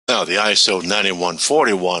Now, the ISO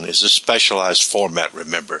 9141 is a specialized format,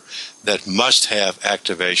 remember, that must have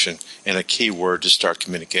activation and a keyword to start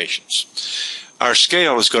communications. Our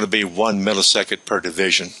scale is going to be 1 millisecond per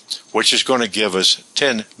division, which is going to give us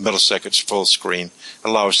 10 milliseconds full screen,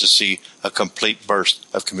 allow us to see a complete burst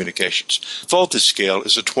of communications. Voltage scale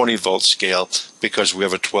is a 20-volt scale because we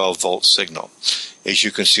have a 12-volt signal. As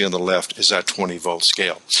you can see on the left is our 20-volt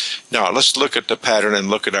scale. Now, let's look at the pattern and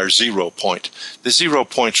look at our 0 point. The 0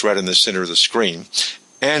 point's right in the center of the screen,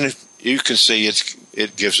 and you can see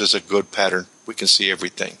it gives us a good pattern. We can see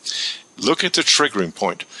everything. Look at the triggering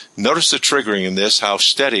point. Notice the triggering in this, how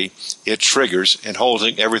steady it triggers and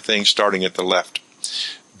holding everything starting at the left.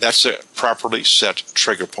 That's a properly set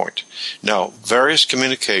trigger point. Now, various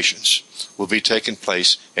communications will be taking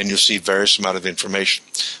place and you'll see various amount of information.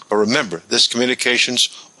 But remember, this communications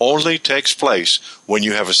only takes place when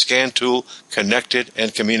you have a scan tool connected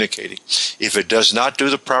and communicating. If it does not do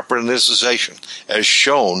the proper initialization as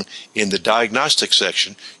shown in the diagnostic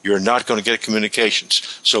section, you're not going to get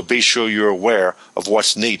communications. So be sure you're aware of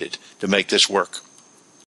what's needed to make this work.